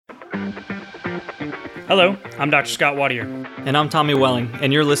Hello, I'm Dr. Scott Wadier. And I'm Tommy Welling,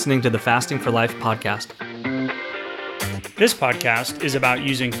 and you're listening to the Fasting for Life podcast. This podcast is about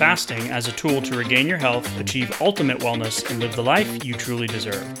using fasting as a tool to regain your health, achieve ultimate wellness, and live the life you truly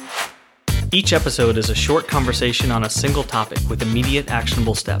deserve. Each episode is a short conversation on a single topic with immediate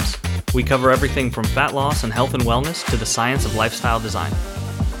actionable steps. We cover everything from fat loss and health and wellness to the science of lifestyle design.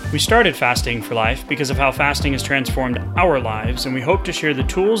 We started Fasting for Life because of how fasting has transformed our lives, and we hope to share the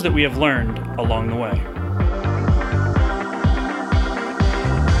tools that we have learned along the way.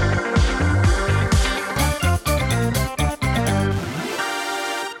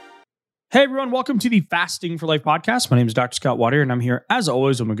 Hey everyone, welcome to the Fasting for Life podcast. My name is Dr. Scott Wadier, and I'm here as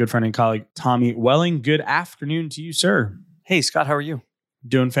always with my good friend and colleague, Tommy Welling. Good afternoon to you, sir. Hey, Scott, how are you?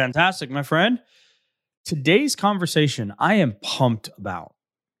 Doing fantastic, my friend. Today's conversation, I am pumped about.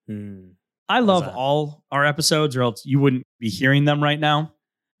 I love all our episodes, or else you wouldn't be hearing them right now.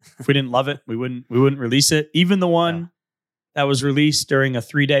 If we didn't love it, we wouldn't release it. Even the one that was released during a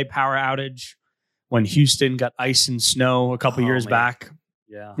 3-day power outage when Houston got ice and snow a couple years back.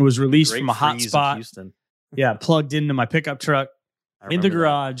 Yeah, it was released Great from a hot spot. Houston. Yeah, plugged into my pickup truck in the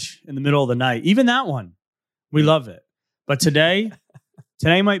garage in the middle of the night. Even that one, we love it. But today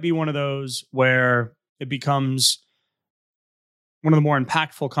might be one of those where it becomes one of the more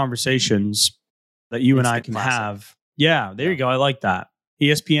impactful conversations that you and I can have. Yeah, there you go. I like that.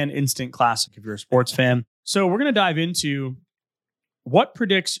 ESPN Instant Classic if you're a sports fan. So we're going to dive into what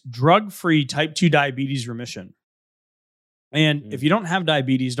predicts drug-free type 2 diabetes remission. And if you don't have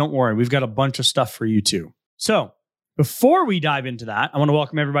diabetes, don't worry. We've got a bunch of stuff for you too. So before we dive into that, I want to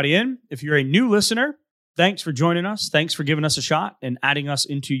welcome everybody in. If you're a new listener, thanks for joining us. Thanks for giving us a shot and adding us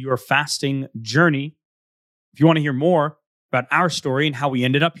into your fasting journey. If you want to hear more about our story and how we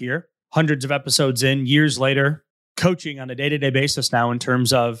ended up here, hundreds of episodes in, years later, coaching on a day-to-day basis now in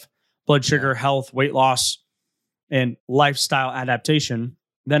terms of blood sugar, health, weight loss, and lifestyle adaptation,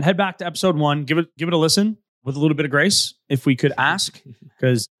 then head back to episode 1. Give it a listen with a little bit of grace, if we could ask.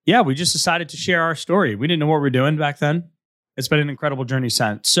 Because, we just decided to share our story. We didn't know what we were doing back then. It's been an incredible journey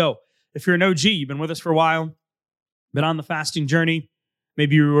since. So if you're an OG, you've been with us for a while, been on the fasting journey,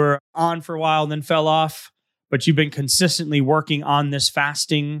 maybe you were on for a while and then fell off, but you've been consistently working on this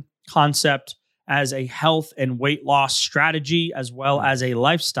fasting concept as a health and weight loss strategy, as well as a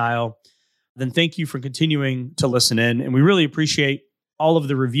lifestyle, then thank you for continuing to listen in. And we really appreciate all of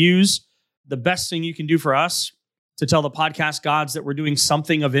the reviews. The best thing you can do for us to tell the podcast gods that we're doing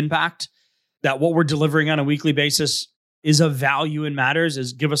something of impact, that what we're delivering on a weekly basis is of value and matters,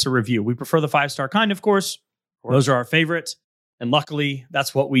 is give us a review. We prefer the 5-star kind, of course. Those are our favorite. And luckily,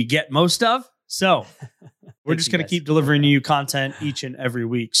 that's what we get most of. So we're just going to keep delivering you content each and every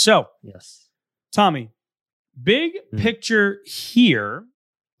week. So, Tommy, big picture here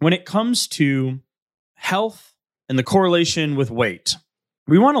when it comes to health and the correlation with weight.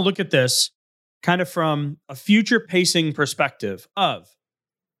 We want to look at this kind of from a future pacing perspective of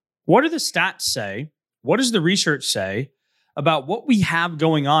what do the stats say? What does the research say about what we have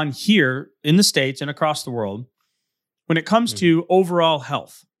going on here in the States and across the world when it comes to overall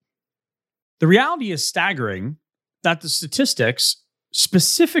health? The reality is staggering that the statistics,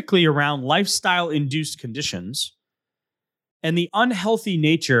 specifically around lifestyle-induced conditions and the unhealthy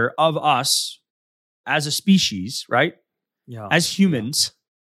nature of us as a species, right? As humans,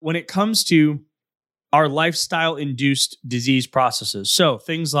 when it comes to our lifestyle-induced disease processes. So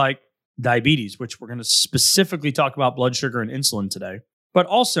things like diabetes, which we're going to specifically talk about blood sugar and insulin today, but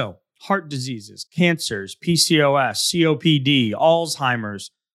also heart diseases, cancers, PCOS, COPD,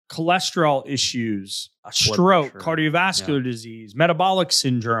 Alzheimer's, cholesterol issues, stroke, cardiovascular disease, metabolic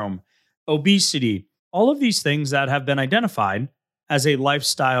syndrome, obesity, all of these things that have been identified as a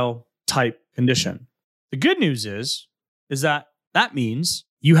lifestyle type condition. The good news is that means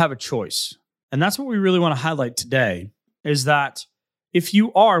you have a choice. And that's what we really want to highlight today, is that if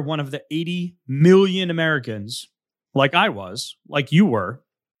you are one of the 80 million Americans, like I was, like you were,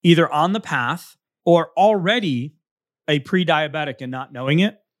 either on the path or already a pre-diabetic and not knowing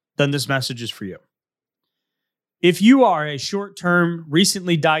it, then this message is for you. If you are a short-term,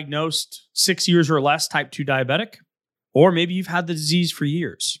 recently diagnosed 6 years or less type 2 diabetic, or maybe you've had the disease for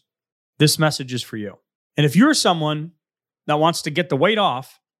years, this message is for you. And if you're someone that wants to get the weight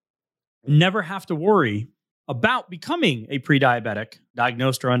off, never have to worry about becoming a pre-diabetic,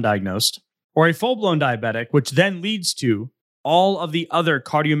 diagnosed or undiagnosed, or a full-blown diabetic, which then leads to all of the other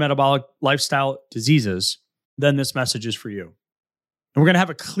cardiometabolic lifestyle diseases, then this message is for you. And we're going to have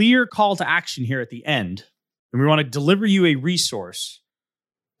a clear call to action here at the end. And we want to deliver you a resource,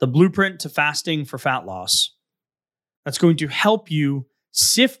 the blueprint to fasting for fat loss, that's going to help you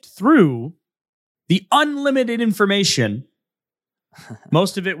sift through the unlimited information.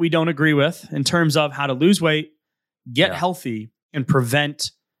 Most of it we don't agree with in terms of how to lose weight, get healthy, and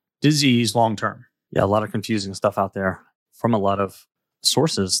prevent disease long-term. Yeah, a lot of confusing stuff out there from a lot of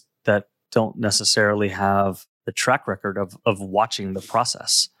sources that don't necessarily have the track record of watching the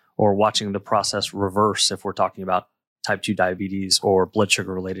process or watching the process reverse if we're talking about type 2 diabetes or blood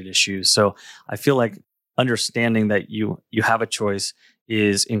sugar related issues. So I feel like understanding that you have a choice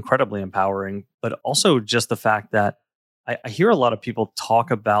is incredibly empowering, but also just the fact that I hear a lot of people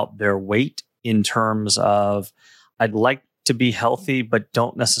talk about their weight in terms of, I'd like to be healthy, but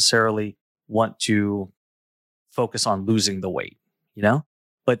don't necessarily want to focus on losing the weight,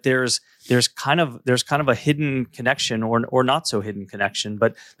 But there's kind of a hidden connection or not so hidden connection,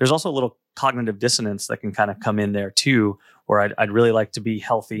 but there's also a little cognitive dissonance that can kind of come in there too, where I'd really like to be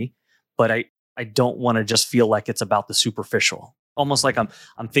healthy, but I don't want to just feel like it's about the superficial. Almost like I'm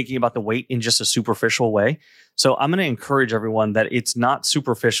thinking about the weight in just a superficial way. So I'm going to encourage everyone that it's not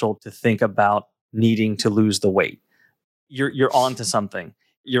superficial to think about needing to lose the weight. You're on to something.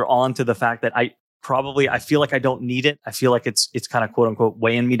 You're on to the fact that I feel like I don't need it. I feel like it's kind of quote unquote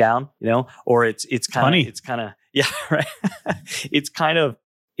weighing me down, or it's kind of yeah, right. It's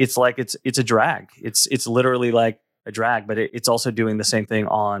like it's a drag. It's literally like a drag, but it's also doing the same thing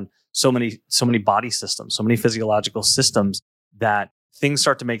on so many body systems, so many physiological systems, that things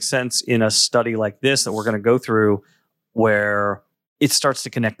start to make sense in a study like this that we're going to go through, where it starts to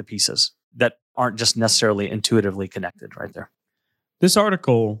connect the pieces that aren't just necessarily intuitively connected right there. This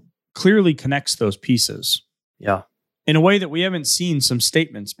article clearly connects those pieces. Yeah. In a way that we haven't seen some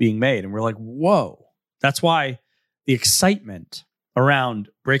statements being made. And we're like, whoa. That's why the excitement around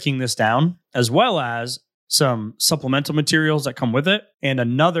breaking this down, as well as some supplemental materials that come with it, and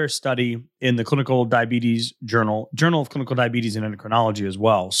another study in the Clinical Diabetes Journal of Clinical Diabetes and Endocrinology as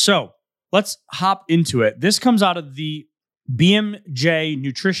well. So let's hop into it. This comes out of the BMJ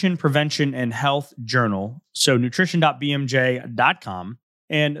Nutrition Prevention and Health Journal. So nutrition.bmj.com.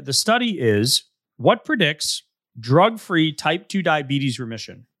 And the study is what predicts drug-free type 2 diabetes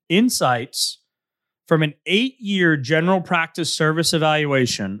remission? Insights from an 8-year general practice service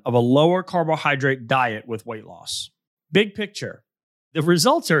evaluation of a lower carbohydrate diet with weight loss. Big picture. The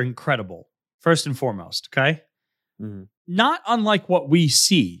results are incredible, first and foremost, okay? Mm-hmm. Not unlike what we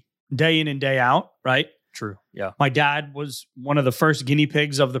see day in and day out, right? True. Yeah. My dad was one of the first guinea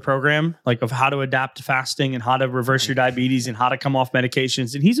pigs of the program, like of how to adapt to fasting and how to reverse your diabetes and how to come off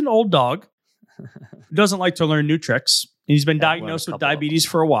medications. And he's an old dog who doesn't like to learn new tricks. And he's been diagnosed with diabetes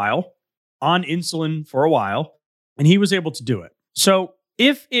for a while, on insulin for a while, and he was able to do it. So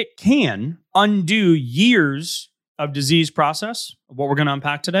if it can undo years of disease process, of what we're going to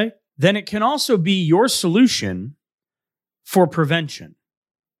unpack today, then it can also be your solution for prevention,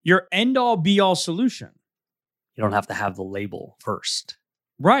 your end-all be-all solution. You don't have to have the label first.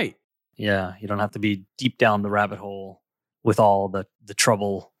 Right. Yeah. You don't have to be deep down the rabbit hole with all the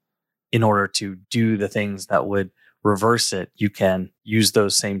trouble in order to do the things that would reverse it. You can use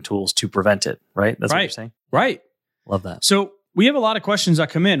those same tools to prevent it, right? That's what you're saying? Right. Love that. So we have a lot of questions that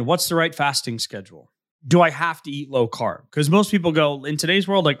come in. What's the right fasting schedule? Do I have to eat low carb? Because most people go in today's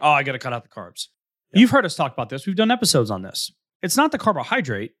world like, oh, I got to cut out the carbs. Yeah. You've heard us talk about this. We've done episodes on this. It's not the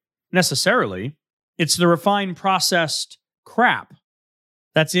carbohydrate necessarily. It's the refined processed crap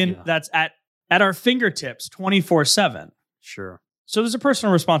that's at our fingertips 24/7. Sure. So there's a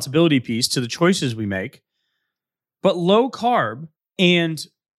personal responsibility piece to the choices we make. But low carb and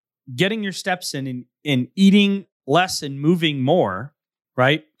getting your steps in eating less and moving more,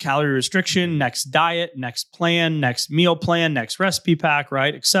 right? Calorie restriction, next diet, next plan, next meal plan, next recipe pack,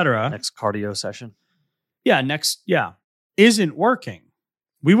 right? Et cetera. Next cardio session. Yeah, isn't working.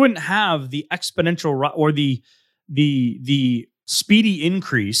 We wouldn't have the exponential or the speedy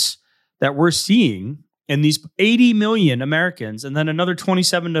increase that we're seeing in these 80 million Americans, and then another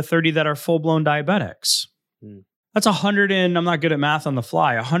 27 to 30 that are full-blown diabetics. Hmm. That's 100 and I'm not good at math on the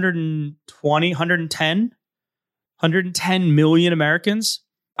fly. 110 million Americans.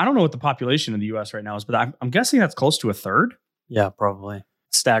 I don't know what the population in the US right now is, but I'm guessing that's close to a third. Yeah, probably.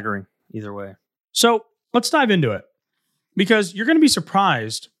 It's staggering either way. So let's dive into it, because you're going to be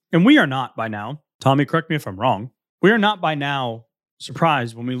surprised. And we are not by now. Tommy, correct me if I'm wrong. We are not by now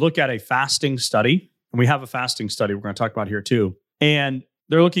surprised when we look at a fasting study, and we have a fasting study we're going to talk about here too. And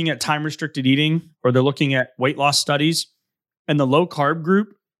they're looking at time-restricted eating, or they're looking at weight loss studies. And the low-carb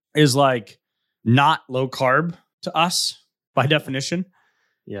group is like not low carb to us by definition.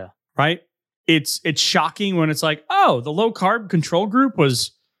 Yeah. Right? It's shocking when it's like, oh, the low-carb control group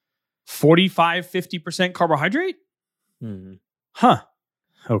was 45, 50% carbohydrate? Mm-hmm. Huh.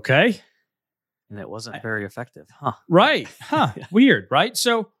 Okay. And it wasn't very effective. Huh. Right. Huh. Weird, right?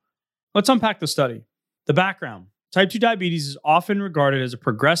 So let's unpack the study. The background. Type 2 diabetes is often regarded as a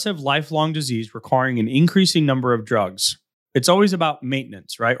progressive lifelong disease requiring an increasing number of drugs. It's always about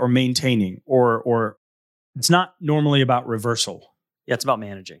maintenance, right? Or maintaining, or it's not normally about reversal. Yeah, it's about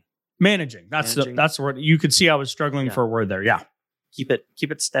managing. Managing. That's the word. You could see I was struggling for a word there. Yeah. Keep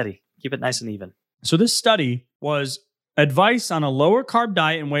it steady. Keep it nice and even. So this study was advice on a lower carb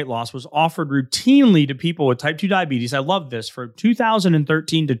diet and weight loss was offered routinely to people with type 2 diabetes. I love this, from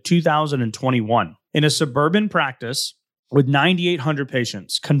 2013 to 2021 in a suburban practice with 9,800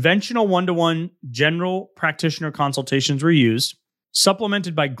 patients. Conventional one-to-one general practitioner consultations were used,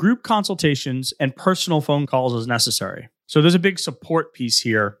 supplemented by group consultations and personal phone calls as necessary. So there's a big support piece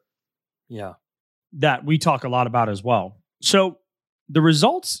here. Yeah. That we talk a lot about as well. So the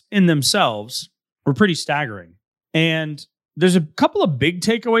results in themselves were pretty staggering. And there's a couple of big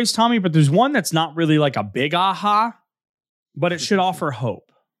takeaways, Tommy, but there's one that's not really like a big aha, but it should offer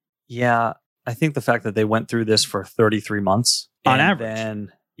hope. Yeah. I think the fact that they went through this for 33 months. On average.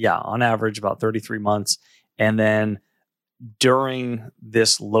 On average, about 33 months. And then during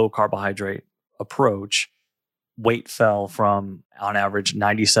this low carbohydrate approach, weight fell from, on average,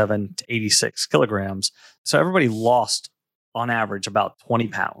 97 to 86 kilograms. So everybody lost, on average, about 20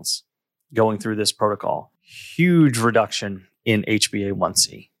 pounds going through this protocol. Huge reduction in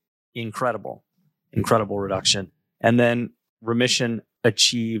HbA1c. Incredible reduction. And then remission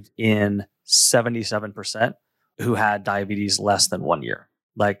achieved in 77% who had diabetes less than 1 year.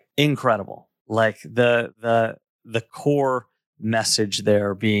 Like, incredible. Like the core message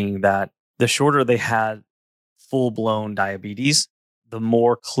there being that the shorter they had full-blown diabetes, the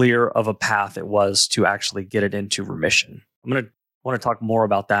more clear of a path it was to actually get it into remission. I'm going to want to talk more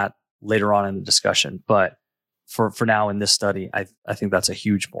about that later on in the discussion, but for now in this study, I think that's a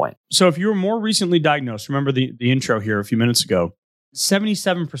huge point. So if you were more recently diagnosed, remember the intro here a few minutes ago,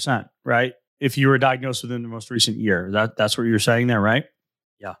 77%, right? If you were diagnosed within the most recent year, that's what you're saying there, right?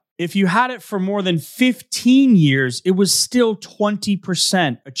 Yeah. If you had it for more than 15 years, it was still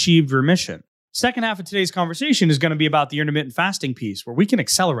 20% achieved remission. Second half of today's conversation is going to be about the intermittent fasting piece, where we can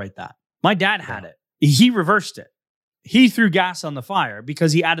accelerate that. My dad had it. He reversed it. He threw gas on the fire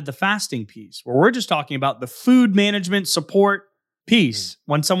because he added the fasting piece, where we're just talking about the food management support piece.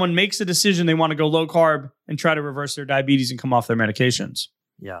 When someone makes a decision, they want to go low carb and try to reverse their diabetes and come off their medications.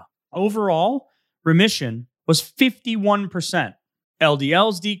 Yeah. Overall, remission was 51%.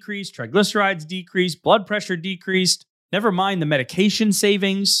 LDLs decreased, triglycerides decreased, blood pressure decreased. Never mind the medication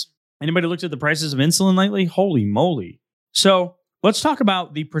savings. Anybody looked at the prices of insulin lately? Holy moly. So let's talk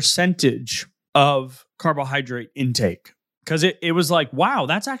about the percentage of carbohydrate intake, because it was like, wow,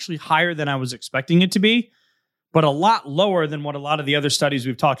 that's actually higher than I was expecting it to be, but a lot lower than what a lot of the other studies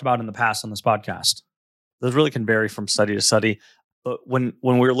we've talked about in the past on this podcast. Those really can vary from study to study. But when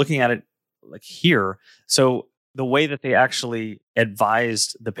we were looking at it like here, so the way that they actually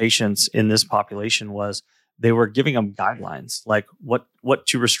advised the patients in this population was they were giving them guidelines, like what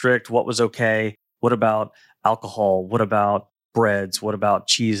to restrict, what was okay, what about alcohol, what about breads, what about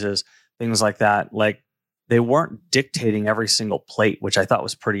cheeses, things like that. Like, they weren't dictating every single plate, which I thought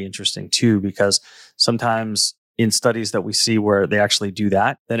was pretty interesting too, because sometimes in studies that we see where they actually do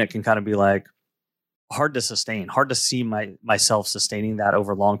that, then it can kind of be like hard to sustain, hard to see myself sustaining that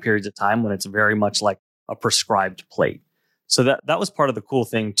over long periods of time when it's very much like a prescribed plate. So that was part of the cool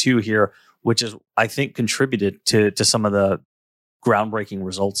thing too here, which is, I think, contributed to some of the groundbreaking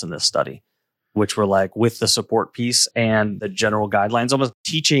results in this study, which were like with the support piece and the general guidelines, almost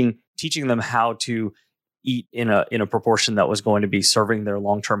teaching them how to eat in a proportion that was going to be serving their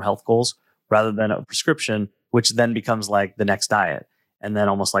long-term health goals, rather than a prescription, which then becomes like the next diet. And then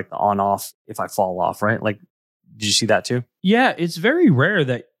almost like the on-off if I fall off, right? Like, did you see that too? Yeah, it's very rare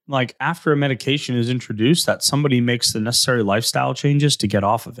that, like, after a medication is introduced, that somebody makes the necessary lifestyle changes to get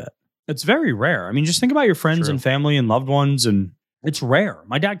off of it. It's very rare. I mean, just think about your friends and family and loved ones, and it's rare.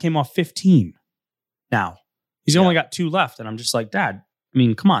 My dad came off 15 now. He's only got 2 left. And I'm just like, Dad, I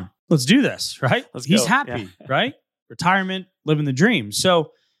mean, come on, let's do this, right? He's happy, right? Retirement, living the dream.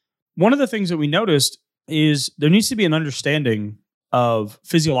 So one of the things that we noticed is there needs to be an understanding of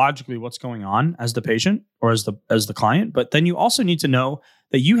physiologically what's going on as the patient or as the client, but then you also need to know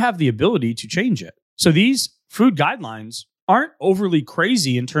that you have the ability to change it. So these food guidelines aren't overly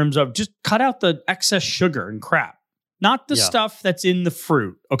crazy in terms of just cut out the excess sugar and crap, not the stuff that's in the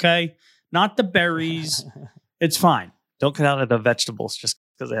fruit, okay? Not the berries. It's fine. Don't cut out the vegetables just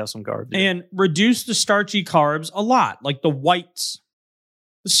because they have some carbs. And reduce the starchy carbs a lot, like the whites,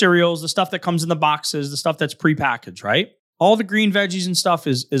 the cereals, the stuff that comes in the boxes, the stuff that's prepackaged, right? All the green veggies and stuff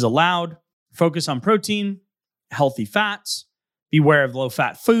is allowed. Focus on protein, healthy fats, beware of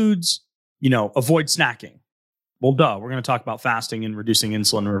low-fat foods, avoid snacking. Well, duh, we're going to talk about fasting and reducing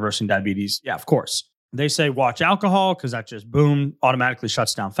insulin and reversing diabetes. Yeah, of course. They say watch alcohol because that just, boom, automatically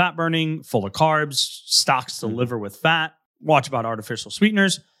shuts down fat burning, full of carbs, stocks the liver with fat. Watch about artificial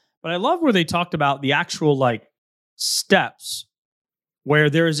sweeteners. But I love where they talked about the actual steps where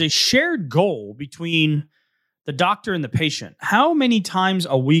there is a shared goal between the doctor and the patient. How many times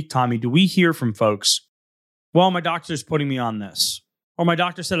a week, Tommy, do we hear from folks, well, my doctor's putting me on this, or my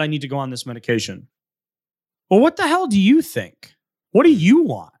doctor said I need to go on this medication? Well, what the hell do you think? What do you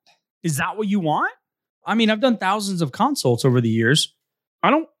want? Is that what you want? I mean, I've done thousands of consults over the years. I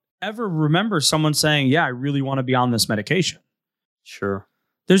don't ever remember someone saying, yeah, I really want to be on this medication. Sure.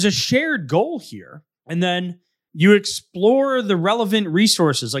 There's a shared goal here. And then you explore the relevant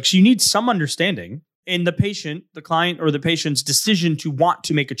resources. So you need some understanding in the patient, the client, or the patient's decision to want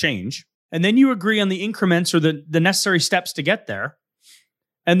to make a change. And then you agree on the increments or the necessary steps to get there.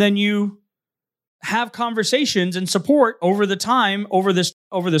 And then you have conversations and support over the time, over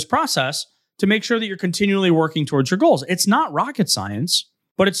this process to make sure that you're continually working towards your goals. It's not rocket science,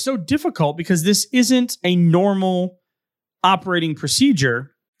 but it's so difficult because this isn't a normal operating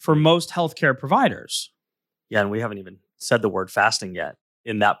procedure for most healthcare providers. Yeah, and we haven't even said the word fasting yet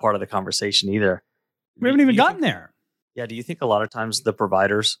in that part of the conversation either. We haven't even gotten there. Yeah, do you think a lot of times the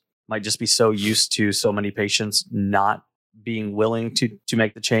providers might just be so used to so many patients not being willing to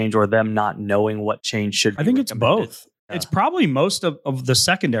make the change, or them not knowing what change should be I think it's recommended? both. It's probably most of the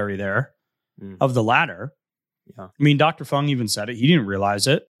secondary there, of the latter. Yeah. I mean, Dr. Fung even said it. He didn't realize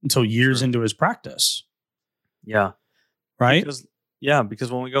it until years into his practice. Yeah. Right?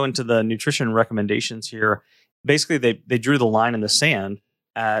 Because when we go into the nutrition recommendations here, basically they drew the line in the sand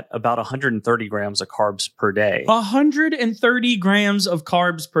at about 130 grams of carbs per day. 130 grams of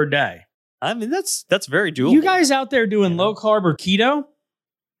carbs per day. I mean, that's very doable. You guys out there doing low carb or keto?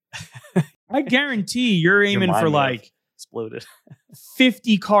 I guarantee you're aiming for exploded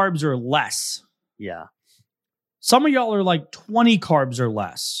 50 carbs or less. Yeah. Some of y'all are 20 carbs or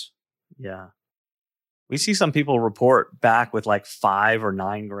less. Yeah. We see some people report back with 5 or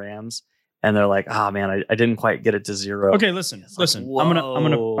 9 grams, and they're like, "Oh man, I didn't quite get it to 0." Okay, listen.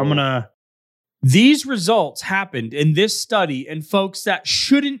 I'm gonna. These results happened in this study in folks that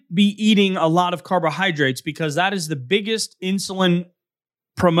shouldn't be eating a lot of carbohydrates because that is the biggest insulin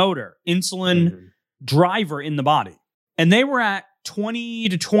promoter, insulin driver in the body. And they were at 20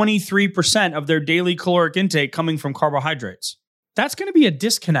 to 23% of their daily caloric intake coming from carbohydrates. That's going to be a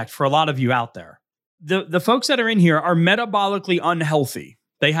disconnect for a lot of you out there. The folks that are in here are metabolically unhealthy.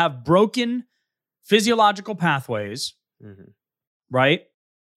 They have broken physiological pathways, right?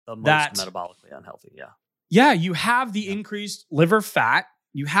 The most metabolically unhealthy, yeah. Yeah, you have the increased liver fat,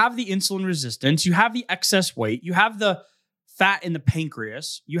 you have the insulin resistance, you have the excess weight, you have the fat in the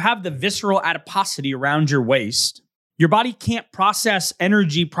pancreas, you have the visceral adiposity around your waist. Your body can't process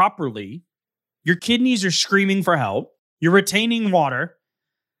energy properly. Your kidneys are screaming for help. You're retaining water,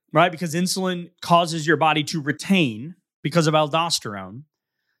 right? Because insulin causes your body to retain because of aldosterone.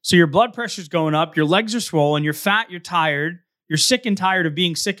 So your blood pressure's going up, your legs are swollen, you're fat, you're tired, you're sick and tired of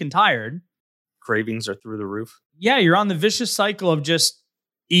being sick and tired. Cravings are through the roof. Yeah, you're on the vicious cycle of just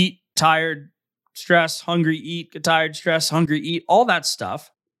eat, tired, stress, hungry, eat, get tired, stress, hungry, eat, all that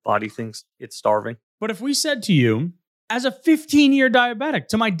stuff. Body thinks it's starving. But if we said to you, as a 15-year diabetic,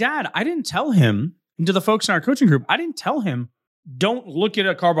 to my dad, I didn't tell him, and to the folks in our coaching group, I didn't tell him, don't look at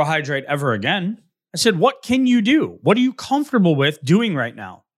a carbohydrate ever again. I said, what can you do? What are you comfortable with doing right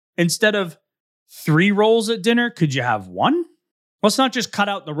now? Instead of 3 rolls at dinner, could you have 1? Let's not just cut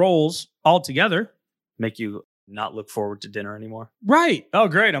out the rolls altogether. Make you not look forward to dinner anymore. Right. Oh,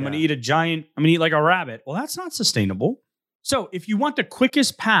 great. I'm going to eat I'm going to eat like a rabbit. Well, that's not sustainable. So if you want the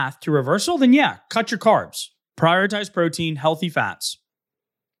quickest path to reversal, then cut your carbs. Prioritize protein, healthy fats.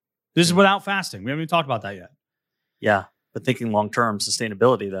 This is without fasting. We haven't even talked about that yet. Yeah. But thinking long-term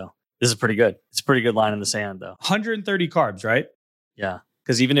sustainability, though, this is pretty good. It's a pretty good line in the sand, though. 130 carbs, right? Yeah.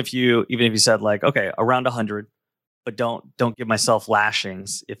 Because even if you said okay, around 100, but don't give myself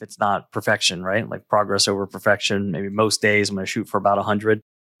lashings if it's not perfection, right? Like progress over perfection. Maybe most days I'm going to shoot for about 100.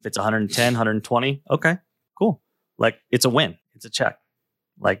 If it's 110, 120, okay, cool. It's a win. It's a check.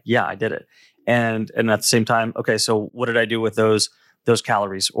 I did it. And at the same time, okay, so what did I do with those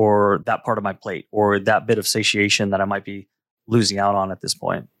calories or that part of my plate or that bit of satiation that I might be losing out on at this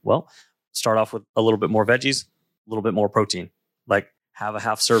point? Well, start off with a little bit more veggies, a little bit more protein. Have a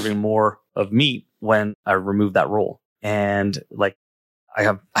half serving more of meat when I remove that roll. And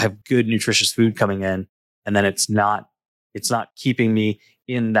I have good nutritious food coming in, and then it's not keeping me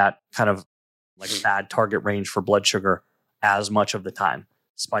in that kind of like bad target range for blood sugar as much of the time.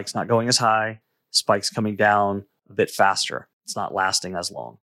 Spike's not going as high, spike's coming down a bit faster. It's not lasting as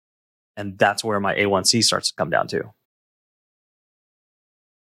long. And that's where my A1C starts to come down to.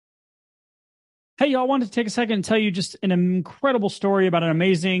 Hey, y'all, wanted to take a second and tell you just an incredible story about an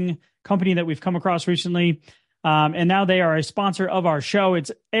amazing company that we've come across recently. And now they are a sponsor of our show.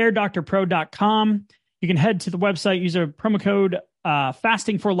 It's airdoctorpro.com. You can head to the website, use a promo code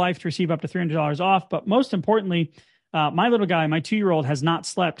fasting for life to receive up to $300 off. But most importantly, my little guy, my 2-year-old, has not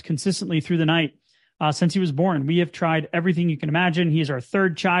slept consistently through the night since he was born. We have tried everything you can imagine. He is our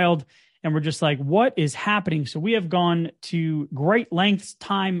 3rd child. And we're just like, what is happening? So we have gone to great lengths,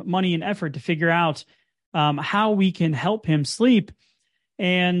 time, money, and effort to figure out how we can help him sleep.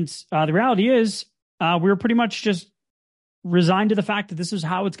 And the reality is we were pretty much just resigned to the fact that this is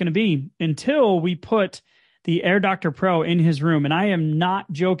how it's going to be until we put the Air Doctor Pro in his room. And I am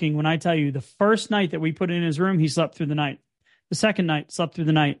not joking when I tell you the first night that we put it in his room, he slept through the night. The second night, slept through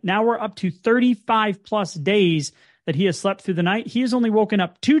the night. Now we're up to 35 plus days that he has slept through the night. He has only woken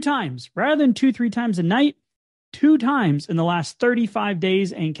up 2 times rather than 2-3 times a night, 2 times in the last 35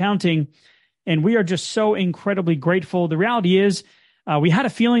 days and counting. And we are just so incredibly grateful. The reality is we had a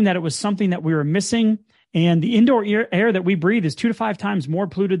feeling that it was something that we were missing. And the indoor air that we breathe is 2 to 5 times more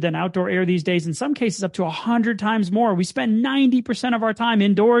polluted than outdoor air these days. In some cases, up to 100 times more. We spend 90% of our time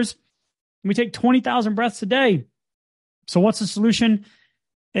indoors and we take 20,000 breaths a day. So what's the solution?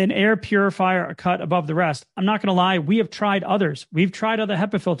 An air purifier, a cut above the rest. I'm not going to lie. We have tried others. We've tried other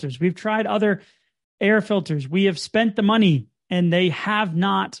HEPA filters. We've tried other air filters. We have spent the money and they have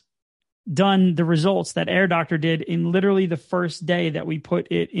not done the results that Air Doctor did in literally the first day that we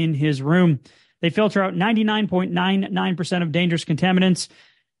put it in his room. They filter out 99.99% of dangerous contaminants.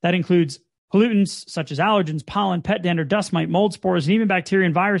 That includes pollutants such as allergens, pollen, pet dander, dust mite, mold spores, and even bacteria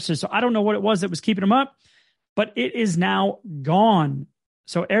and viruses. So I don't know what it was that was keeping them up, but it is now gone.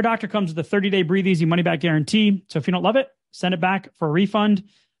 So Air Doctor comes with a 30-day breathe easy money back guarantee. So if you don't love it, send it back for a refund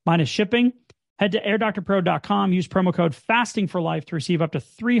minus shipping. Head to airdoctorpro.com. Use promo code fasting for life to receive up to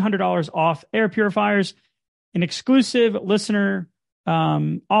 $300 off air purifiers. An exclusive listener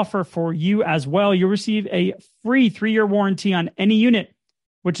offer for you as well. You'll receive a free 3-year warranty on any unit,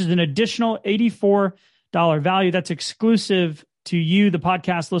 which is an additional $84 value. That's exclusive to you, the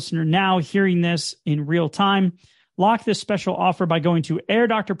podcast listener, now hearing this in real time. Lock this special offer by going to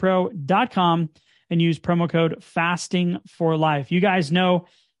airdoctorpro.com and use promo code fasting for life. You guys know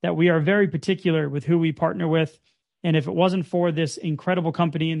that we are very particular with who we partner with. And if it wasn't for this incredible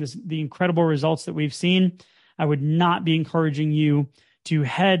company and the incredible results that we've seen, I would not be encouraging you to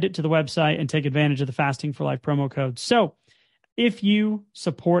head to the website and take advantage of the Fasting for Life promo code. So if you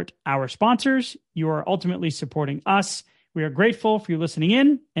support our sponsors, you are ultimately supporting us. We are grateful for you listening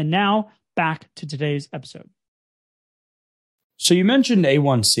in. And now back to today's episode. So you mentioned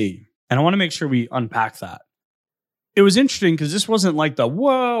A1C, and I want to make sure we unpack that. It was interesting because this wasn't like the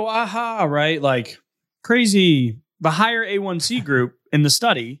whoa, aha, right? Like crazy, the higher A1C group in the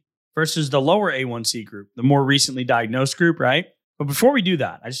study versus the lower A1C group, the more recently diagnosed group, right? But before we do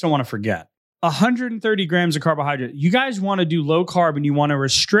that, I just don't want to forget 130 grams of carbohydrate. You guys want to do low carb and you want to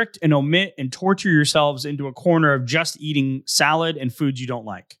restrict and omit and torture yourselves into a corner of just eating salad and foods you don't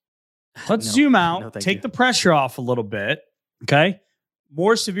like. Let's zoom out, take the pressure off a little bit. Okay.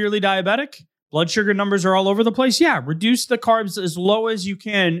 More severely diabetic, blood sugar numbers are all over the place. Yeah. Reduce the carbs as low as you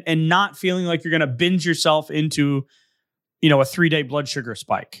can and not feeling like you're going to binge yourself into, a 3-day blood sugar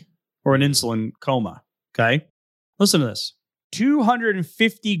spike or an insulin coma. Okay. Listen to this.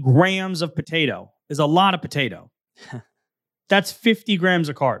 250 grams of potato is a lot of potato. That's 50 grams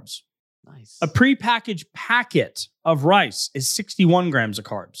of carbs. Nice. A prepackaged packet of rice is 61 grams of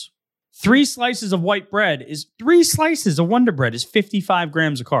carbs. 3 slices of white bread is 3 slices of Wonder Bread is 55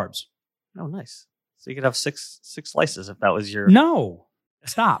 grams of carbs. Oh, nice. So you could have six slices if that was your... No,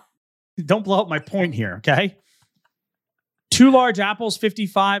 stop. Don't blow up my point here, okay? 2 large apples,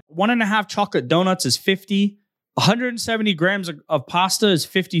 55. 1.5 chocolate donuts is 50. 170 grams of pasta is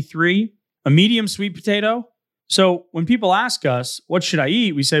 53. A medium sweet potato. So when people ask us, what should I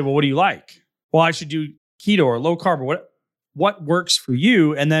eat? We say, well, what do you like? Well, I should do keto or low carb or what works for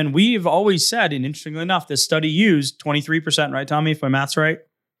you. And then we've always said, and interestingly enough, this study used 23%, right, Tommy, if my math's right?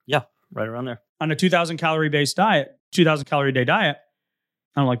 Yeah, right around there. On a 2,000 calorie based diet, 2,000 calorie a day diet.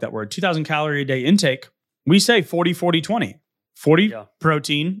 I don't like that word. 2,000 calorie a day intake. We say 40, 40, 20. 40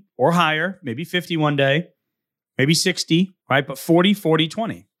 protein or higher, maybe 50 one day, maybe 60, right? But 40, 40,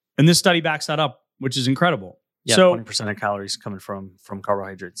 20. And this study backs that up, which is incredible. Yeah, so 20% of calories coming from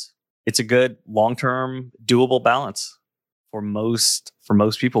carbohydrates. It's a good long-term doable balance for most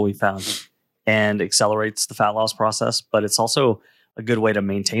people we found. and accelerates the fat loss process, but it's also a good way to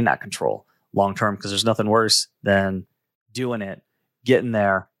maintain that control long term, because there's nothing worse than doing it, getting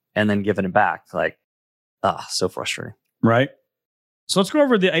there, and then giving it back. Like, so frustrating. Right. So let's go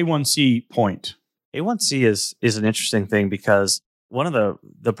over the A1C point. A1C is an interesting thing, because one of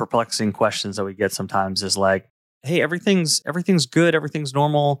the perplexing questions that we get sometimes is like, hey, everything's good, everything's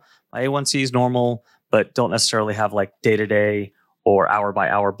normal, my A1C is normal, but don't necessarily have like day-to-day or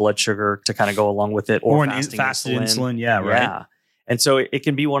hour-by-hour blood sugar to kind of go along with it, or fasted insulin. Yeah, right. Yeah. And so it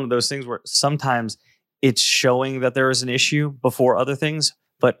can be one of those things where sometimes it's showing that there is an issue before other things,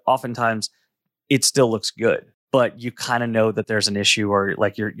 but oftentimes it still looks good. But you kind of know that there's an issue, or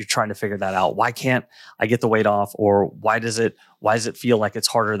like you're trying to figure that out. Why can't I get the weight off? Or why does it feel like it's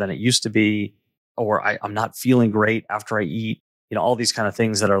harder than it used to be? Or I'm not feeling great after I eat. All these kind of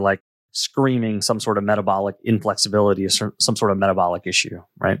things that are like screaming some sort of metabolic inflexibility, or some sort of metabolic issue,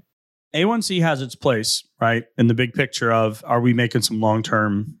 right? A1C has its place, right? In the big picture of, are we making some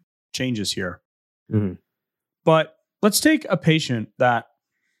long-term changes here? Mm-hmm. But let's take a patient that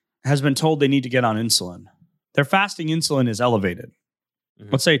has been told they need to get on insulin. Their fasting insulin is elevated.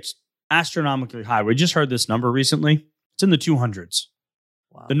 Mm-hmm. Let's say it's astronomically high. We just heard this number recently. It's in the 200s.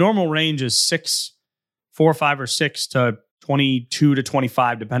 Wow. The normal range is 4, 5, or 6 to 22 to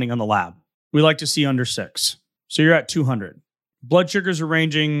 25, depending on the lab. We like to see under 6. So you're at 200. Blood sugars are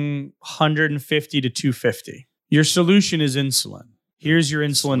ranging 150 to 250. Your solution is insulin. Here's your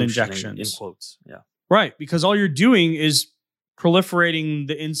insulin injections. In quotes, yeah. Right, because all you're doing is proliferating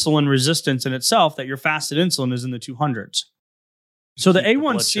the insulin resistance in itself, that your fasted insulin is in the 200s. So the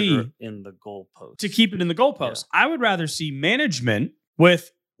A1C in the goalpost. To keep it in the goalpost. Yeah. I would rather see management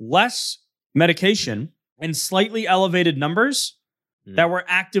with less medication and slightly elevated numbers that we're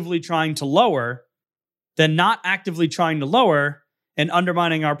actively trying to lower than not actively trying to lower and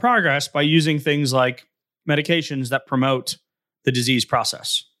undermining our progress by using things like medications that promote the disease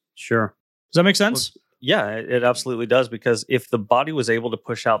process. Sure. Does that make sense? Well, yeah, it absolutely does. Because if the body was able to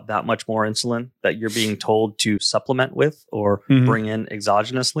push out that much more insulin that you're being told to supplement with or bring in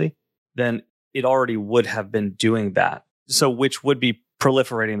exogenously, then it already would have been doing that. So which would be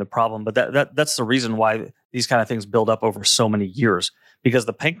proliferating the problem. But that's the reason why these kind of things build up over so many years, because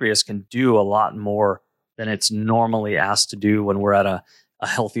the pancreas can do a lot more than it's normally asked to do when we're at a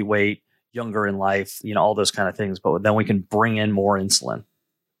healthy weight, younger in life, all those kind of things. But then we can bring in more insulin.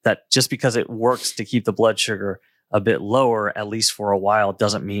 That just because it works to keep the blood sugar a bit lower, at least for a while,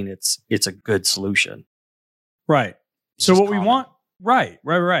 doesn't mean it's a good solution. Right. So what we want, right.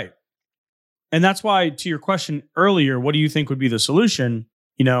 And that's why, to your question earlier, what do you think would be the solution?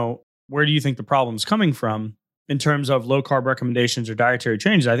 Where do you think the problem's coming from in terms of low carb recommendations or dietary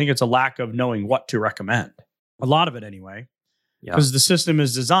changes? I think it's a lack of knowing what to recommend. A lot of it anyway. Because the system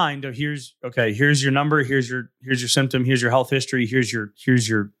is designed to here's your number, here's your symptom, here's your health history, here's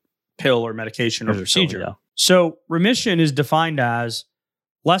your pill or medication or procedure. Pill, yeah. So remission is defined as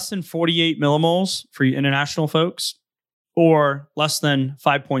less than 48 millimoles for you international folks, or less than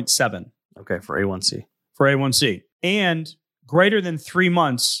 5.7. Okay, for A1C. For A1C. And greater than 3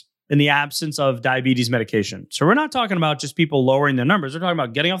 months in the absence of diabetes medication. So we're not talking about just people lowering their numbers. We're talking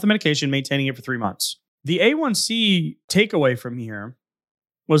about getting off the medication, maintaining it for 3 months. The A1C takeaway from here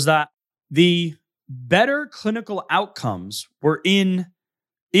was that the better clinical outcomes were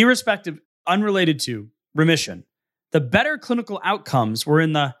unrelated to remission. The better clinical outcomes were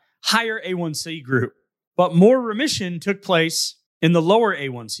in the higher A1C group, but more remission took place in the lower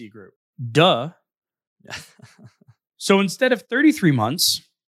A1C group. Duh. So instead of 33 months,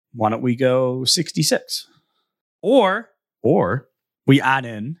 why don't we go 66? Or we add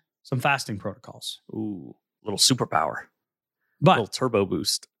in some fasting protocols. Ooh, little superpower. But little turbo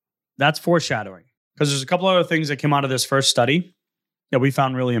boost. That's foreshadowing, because there's a couple other things that came out of this first study that we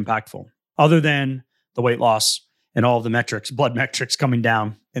found really impactful, other than the weight loss and all of the metrics, blood metrics coming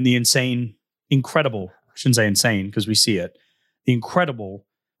down, and the incredible, I shouldn't say insane because we see it, the incredible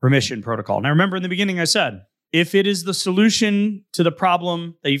remission protocol. Now, remember in the beginning, I said, if it is the solution to the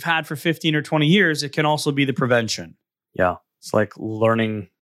problem that you've had for 15 or 20 years, it can also be the prevention. Yeah. It's like learning.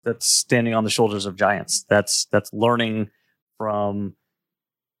 That's standing on the shoulders of giants. That's learning from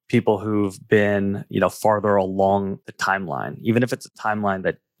people who've been, farther along the timeline, even if it's a timeline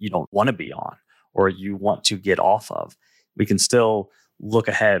that you don't want to be on or you want to get off of. We can still look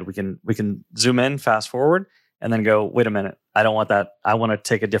ahead. We can zoom in, fast forward, and then go, wait a minute, I don't want that. I want to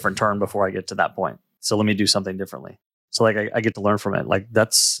take a different turn before I get to that point. So let me do something differently. So like I get to learn from it. Like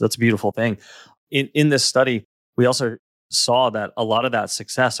that's a beautiful thing. In this study, we also saw that a lot of that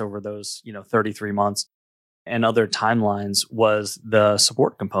success over those 33 months and other timelines was the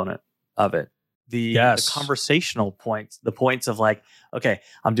support component. of it. The conversational points, the points of like, okay,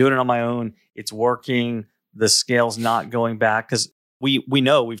 I'm doing it on my own. It's working. The scale's not going back. Because we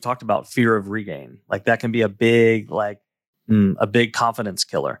know, we've talked about fear of regain. Like that can be a big confidence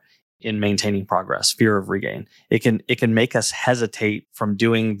killer in maintaining progress, fear of regain. It can make us hesitate from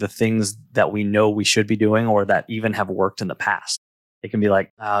doing the things that we know we should be doing or that even have worked in the past. It can be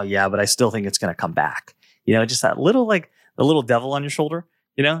like, oh yeah, but I still think it's going to come back. Just that little, like the little devil on your shoulder,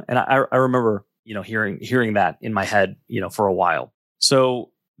 and I remember, hearing that in my head, for a while.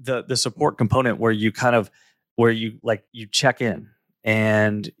 So the support component where you check in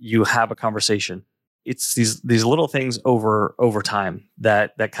and you have a conversation. It's these little things over time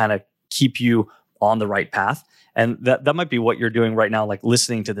that kind of keep you on the right path. And that might be what you're doing right now, like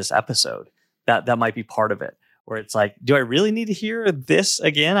listening to this episode. That might be part of it, where it's like, do I really need to hear this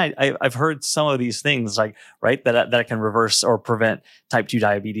again? I've heard some of these things, like, right, that can reverse or prevent type 2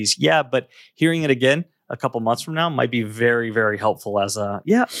 diabetes. Yeah, but hearing it again a couple months from now might be very, very helpful as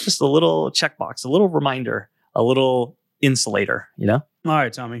just a little checkbox, a little reminder, a little insulator, All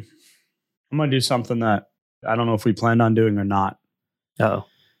right, Tommy. I'm going to do something that I don't know if we planned on doing or not. Oh,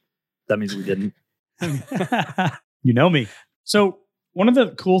 that means we didn't. You know me. So one of the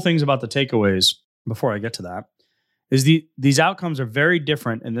cool things about the takeaways, before I get to that, is these outcomes are very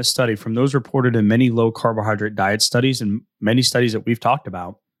different in this study from those reported in many low carbohydrate diet studies and many studies that we've talked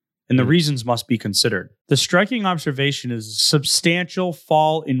about. And the reasons must be considered. The striking observation is a substantial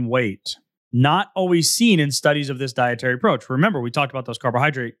fall in weight, not always seen in studies of this dietary approach. Remember, we talked about those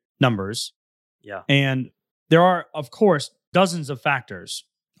carbohydrate numbers. Yeah. And there are, of course, dozens of factors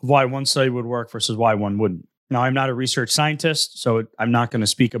of why one study would work versus why one wouldn't. Now, I'm not a research scientist, so I'm not going to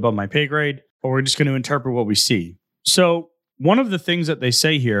speak above my pay grade, but we're just going to interpret what we see. So one of the things that they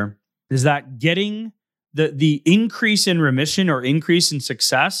say here is that getting the increase in remission or increase in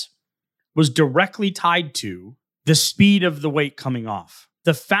success was directly tied to the speed of the weight coming off.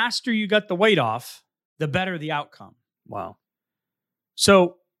 The faster you got the weight off, the better the outcome. Wow.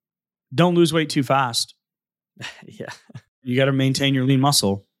 So don't lose weight too fast. Yeah. You got to maintain your lean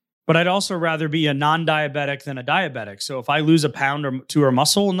muscle. But I'd also rather be a non-diabetic than a diabetic. So if I lose a pound or two of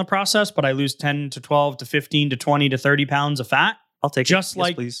muscle in the process, but I lose 10 to 12 to 15 to 20 to 30 pounds of fat, I'll take just it.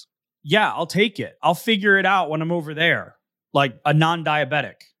 Like, yes, please. Yeah, I'll take it. I'll figure it out when I'm over there. Like a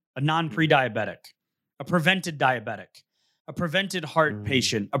non-diabetic, a non-pre-diabetic, a prevented diabetic, a prevented heart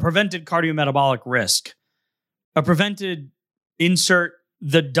patient, a prevented cardiometabolic risk, a prevented insert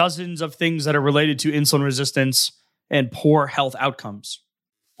the dozens of things that are related to insulin resistance and poor health outcomes.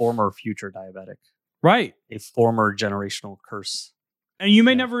 Former future diabetic. Right. A former generational curse. And you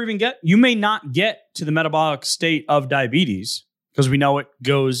may you may not get to the metabolic state of diabetes because we know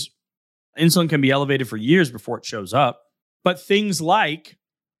insulin can be elevated for years before it shows up. But things like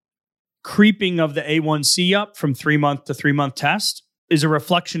creeping of the A1C up from 3-month to 3-month test is a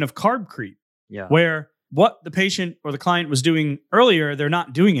reflection of carb creep. Yeah. Where what the patient or the client was doing earlier, they're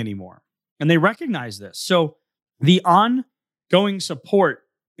not doing anymore. And they recognize this. So the ongoing support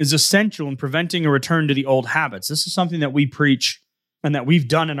is essential in preventing a return to the old habits. This is something that we preach and that we've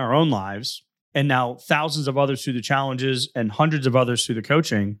done in our own lives. And now thousands of others through the challenges and hundreds of others through the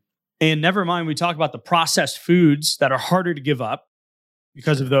coaching. And never mind, we talk about the processed foods that are harder to give up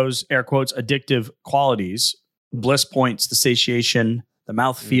because of those, air quotes, addictive qualities, bliss points, the satiation, the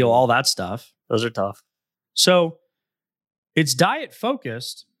mouthfeel, all that stuff. Those are tough. So it's diet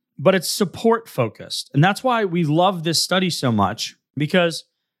focused, but it's support focused. And that's why we love this study so much, because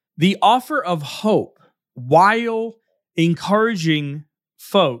the offer of hope while encouraging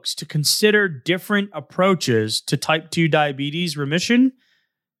folks to consider different approaches to type 2 diabetes remission,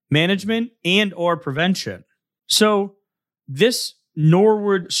 management, and or prevention. So this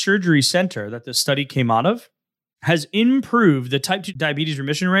Norwood Surgery Center that this study came out of has improved the type 2 diabetes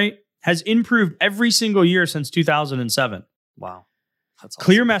remission rate, has improved every single year since 2007. Wow. That's awesome.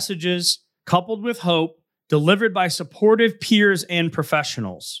 Clear messages coupled with hope delivered by supportive peers and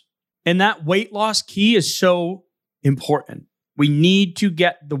professionals. And that weight loss key is so important. We need to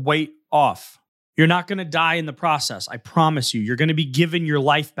get the weight off. You're not going to die in the process. I promise you. You're going to be given your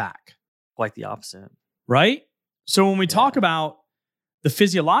life back. Quite the opposite. Right? So when we talk about the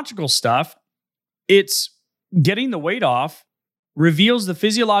physiological stuff, it's getting the weight off reveals the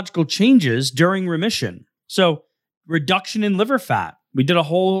physiological changes during remission. So reduction in liver fat. We did a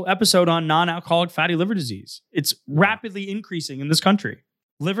whole episode on non-alcoholic fatty liver disease. It's rapidly increasing in this country.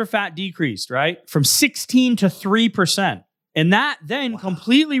 Liver fat decreased, right? From 16 to 3%. And that then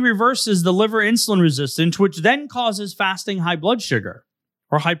completely reverses the liver insulin resistance, which then causes fasting high blood sugar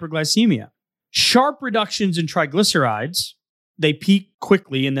or hyperglycemia. Sharp reductions in triglycerides. They peak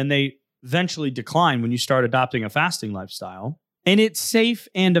quickly and then they eventually decline when you start adopting a fasting lifestyle. And it's safe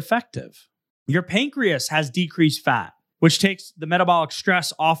and effective. Your pancreas has decreased fat, which takes the metabolic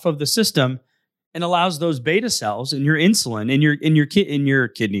stress off of the system and allows those beta cells in your insulin, in your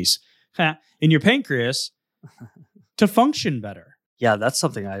kidneys, in your pancreas to function better. Yeah, that's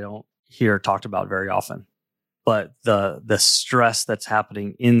something I don't hear talked about very often. But the stress that's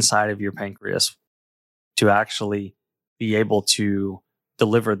happening inside of your pancreas to actually be able to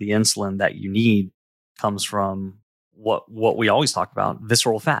deliver the insulin that you need comes from what we always talk about,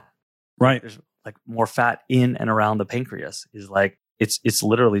 visceral fat. Right. There's like more fat in and around the pancreas is like, it's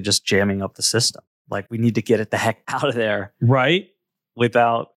literally just jamming up the system. Like we need to get it the heck out of there. Right.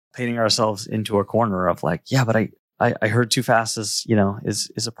 Without painting ourselves into a corner of like, yeah, but I heard too fast is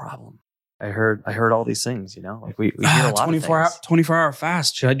a problem. I heard all these things, like we hear a lot 24 of things. 24-hour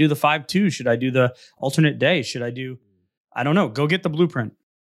fast. Should I do the 5-2? Should I do the alternate day? Should I do, I don't know. Go get the blueprint.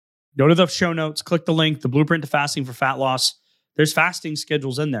 Go to the show notes, click the link, the blueprint to fasting for fat loss. There's fasting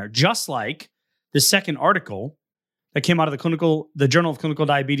schedules in there. Just like the second article that came out of the Journal of Clinical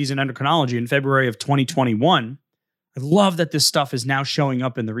Diabetes and Endocrinology in February of 2021. I love that this stuff is now showing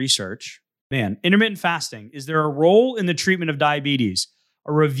up in the research. Man, intermittent fasting. Is there a role in the treatment of diabetes?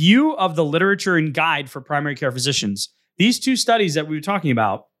 A review of the literature and guide for primary care physicians. These two studies that we were talking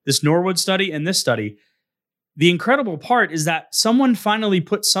about, this Norwood study and this study, the incredible part is that someone finally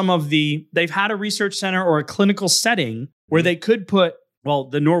put they've had a research center or a clinical setting where they could put,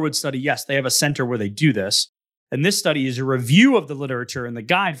 the Norwood study, yes, they have a center where they do this. And this study is a review of the literature and the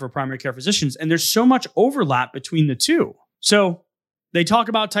guide for primary care physicians. And there's so much overlap between the two. So they talk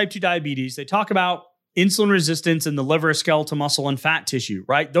about type 2 diabetes. They talk about insulin resistance in the liver, skeletal muscle, and fat tissue,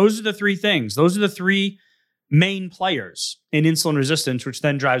 right? Those are the three things. Those are the three main players in insulin resistance, which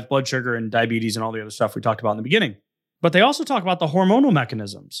then drives blood sugar and diabetes and all the other stuff we talked about in the beginning. But they also talk about the hormonal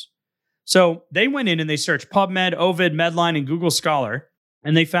mechanisms. So they went in and they searched PubMed, Ovid, Medline, and Google Scholar,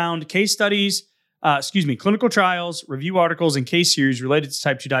 and they found case studies, clinical trials, review articles, and case series related to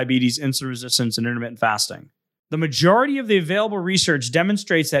type 2 diabetes, insulin resistance, and intermittent fasting. The majority of the available research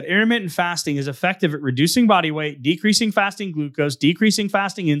demonstrates that intermittent fasting is effective at reducing body weight, decreasing fasting glucose, decreasing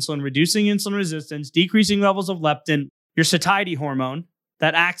fasting insulin, reducing insulin resistance, decreasing levels of leptin, your satiety hormone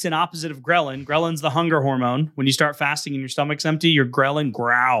that acts in opposite of ghrelin. Ghrelin's the hunger hormone. When you start fasting and your stomach's empty, your ghrelin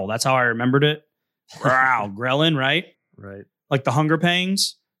growl. That's how I remembered it. Growl, ghrelin, right? Right. Like the hunger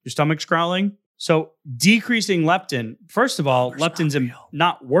pangs, your stomach's growling. So decreasing leptin, first of all, leptin's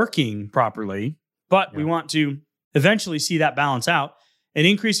not working properly. But we want to eventually see that balance out and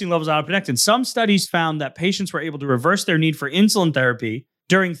increasing levels of adiponectin. Some studies found that patients were able to reverse their need for insulin therapy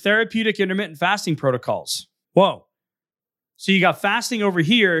during therapeutic intermittent fasting protocols. Whoa. So you got fasting over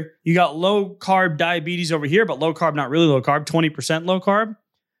here. You got low carb diabetes over here, but low carb, not really low carb, 20% low carb.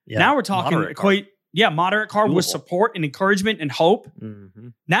 Yeah, now we're talking moderate carb with support and encouragement and hope. Mm-hmm.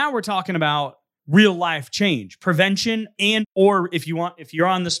 Now we're talking about real life change, prevention, or if you're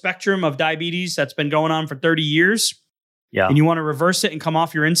on the spectrum of diabetes that's been going on for 30 years, and you want to reverse it and come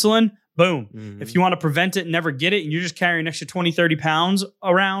off your insulin, boom. Mm-hmm. If you want to prevent it and never get it, and you're just carrying an extra 20, 30 pounds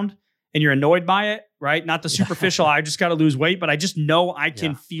around and you're annoyed by it, right? Not the superficial, I just got to lose weight, but I just know I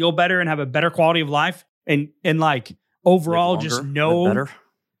can feel better and have a better quality of life and like overall longer, just know better.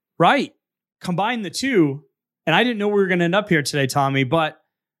 Right. Combine the two. And I didn't know we were going to end up here today, Tommy, but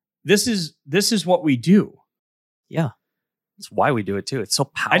this is what we do. Yeah. That's why we do it too. It's so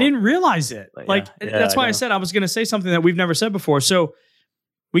powerful. I didn't realize it. That's why I said I was going to say something that we've never said before. So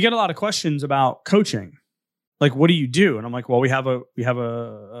we get a lot of questions about coaching. Like, what do you do? And I'm like, well, we have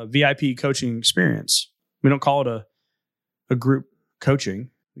a VIP coaching experience. We don't call it a group coaching.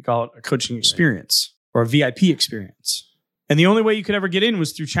 We call it a coaching experience or a VIP experience. And the only way you could ever get in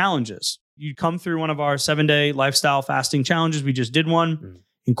was through challenges. You'd come through one of our 7-day lifestyle fasting challenges. We just did one. Mm.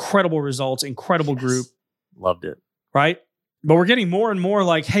 Incredible results, incredible group. Loved it. Right? But we're getting more and more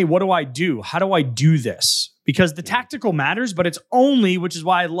like, hey, what do I do? How do I do this? Because the tactical matters, but it's only, which is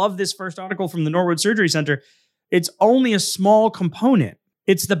why I love this first article from the Norwood Surgery Center, it's only a small component.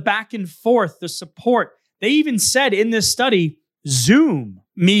 It's the back and forth, the support. They even said in this study, Zoom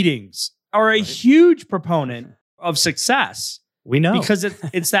meetings are a huge proponent of success. We know. Because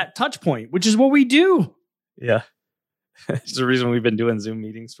it's that touch point, which is what we do. Yeah. It's the reason we've been doing Zoom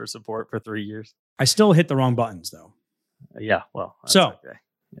meetings for support for 3 years. I still hit the wrong buttons though. Yeah, well, that's so okay.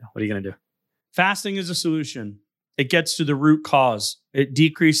 Yeah, what are you going to do? Fasting is a solution. It gets to the root cause. It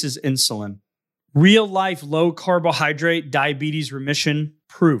decreases insulin. Real life low carbohydrate diabetes remission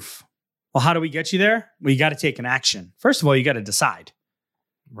proof. Well, how do we get you there? Well, you got to take an action. First of all, you got to decide.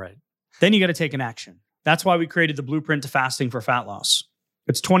 Right. Then you got to take an action. That's why we created the blueprint to fasting for fat loss.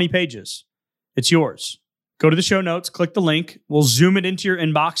 It's 20 pages. It's yours. Go to the show notes, click the link. We'll zoom it into your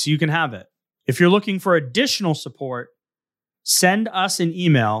inbox so you can have it. If you're looking for additional support, send us an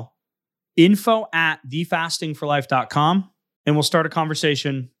email, info@thefastingforlife.com, and we'll start a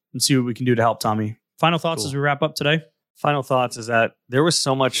conversation and see what we can do to help, Tommy. Final thoughts as we wrap up today? Final thoughts is that there was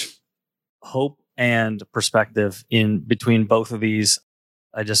so much hope and perspective in between both of these.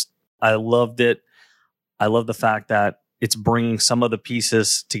 I loved it. I love the fact that it's bringing some of the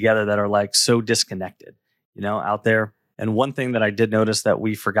pieces together that are like so disconnected, out there. And one thing that I did notice that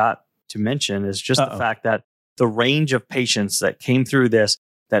we forgot to mention is just the fact that the range of patients that came through this,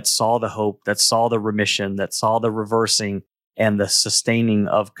 that saw the hope, that saw the remission, that saw the reversing and the sustaining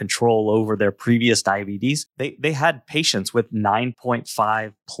of control over their previous diabetes, they had patients with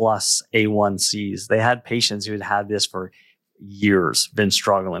 9.5 plus A1Cs. They had patients who had had this for years, been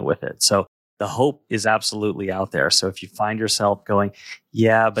struggling with it. So the hope is absolutely out there. So if you find yourself going,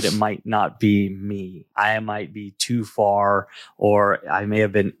 yeah, but it might not be me, I might be too far, or I may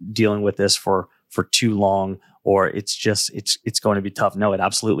have been dealing with this for too long, or it's going to be tough. No, it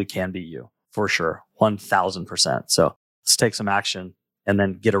absolutely can be you, for sure, 1,000%. So let's take some action and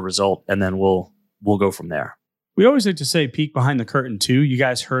then get a result, and then we'll go from there. We always like to say peek behind the curtain too. You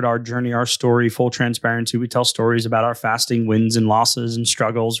guys heard our journey, our story, full transparency. We tell stories about our fasting wins and losses and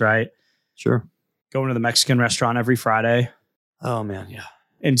struggles, right? Sure. Going to the Mexican restaurant every Friday. Oh man, yeah.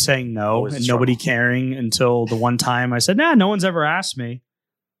 And saying no, Always and nobody caring until the one time I said, nah, no one's ever asked me.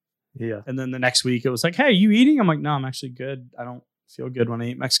 Yeah. And then the next week it was like, hey, you eating? I'm like, no, I'm actually good. I don't feel good when I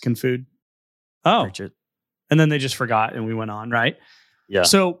eat Mexican food. Oh. And then they just forgot and we went on, right? Yeah.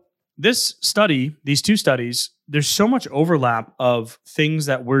 So this study, these two studies, there's so much overlap of things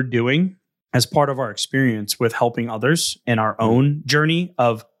that we're doing as part of our experience with helping others in our own journey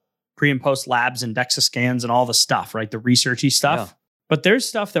of pre and post labs and DEXA scans and all the stuff, right? The researchy stuff. Yeah. But there's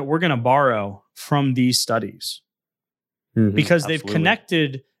stuff that we're going to borrow from these studies because they've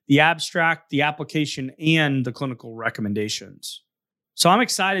connected the abstract, the application, and the clinical recommendations. So I'm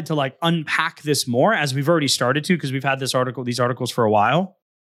excited to unpack this more, as we've already started to, because we've had these articles for a while,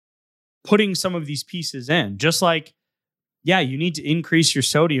 putting some of these pieces in. Just like, yeah, you need to increase your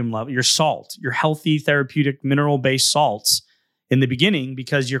sodium level, your salt, your healthy therapeutic mineral-based salts in the beginning,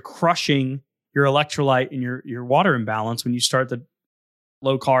 because you're crushing your electrolyte and your water imbalance when you start the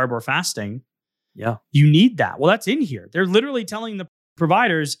low carb or fasting. Yeah. You need that. Well, that's in here. They're literally telling the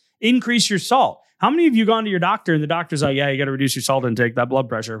providers, increase your salt. How many of you gone to your doctor and the doctor's like, yeah, you got to reduce your salt intake, that blood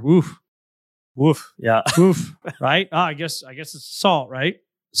pressure. Woof. Woof. Yeah. Woof. Right? I guess it's salt, right?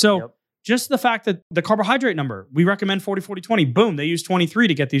 So just the fact that the carbohydrate number, we recommend 40, 40, 20. Boom. They use 23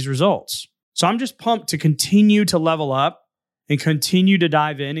 to get these results. So I'm just pumped to continue to level up and continue to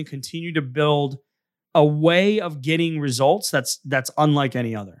dive in and continue to build a way of getting results that's unlike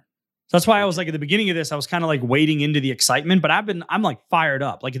any other. So that's why I was like, at the beginning of this, I was kind of like wading into the excitement, but I'm like fired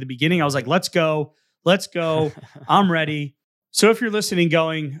up. Like at the beginning, I was like, let's go. I'm ready. So if you're listening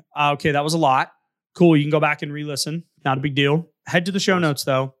going, okay, that was a lot. Cool. You can go back and re-listen. Not a big deal. Head to the show notes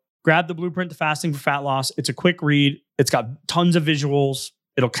though. Grab the Blueprint to Fasting for Fat Loss. It's a quick read. It's got tons of visuals.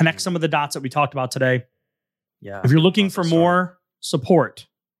 It'll connect some of the dots that we talked about today. Yeah. If you're looking for more support,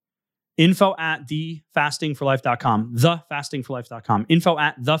 info@thefastingforlife.com, thefastingforlife.com,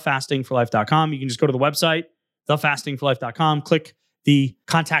 info@thefastingforlife.com. You can just go to the website, thefastingforlife.com, click the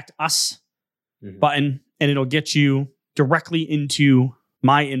contact us button, and it'll get you directly into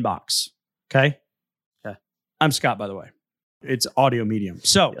my inbox. Okay. Okay. I'm Scott, by the way. It's audio medium.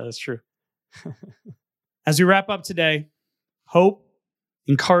 So yeah, that's true. As we wrap up today, hope,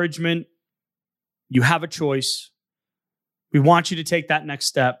 encouragement, you have a choice. We want you to take that next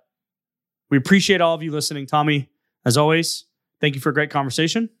step. We appreciate all of you listening. Tommy, as always, thank you for a great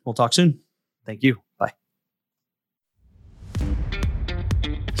conversation. We'll talk soon. Thank you. Bye.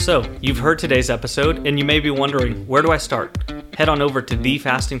 So, you've heard today's episode, and you may be wondering, where do I start? Head on over to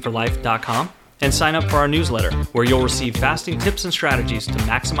thefastingforlife.com and sign up for our newsletter, where you'll receive fasting tips and strategies to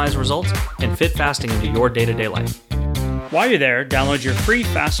maximize results and fit fasting into your day-to-day life. While you're there, download your free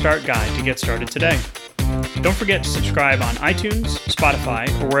Fast Start guide to get started today. Don't forget to subscribe on iTunes, Spotify,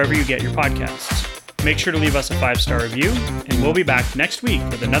 or wherever you get your podcasts. Make sure to leave us a 5-star review, and we'll be back next week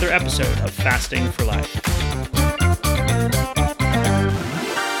with another episode of Fasting for Life.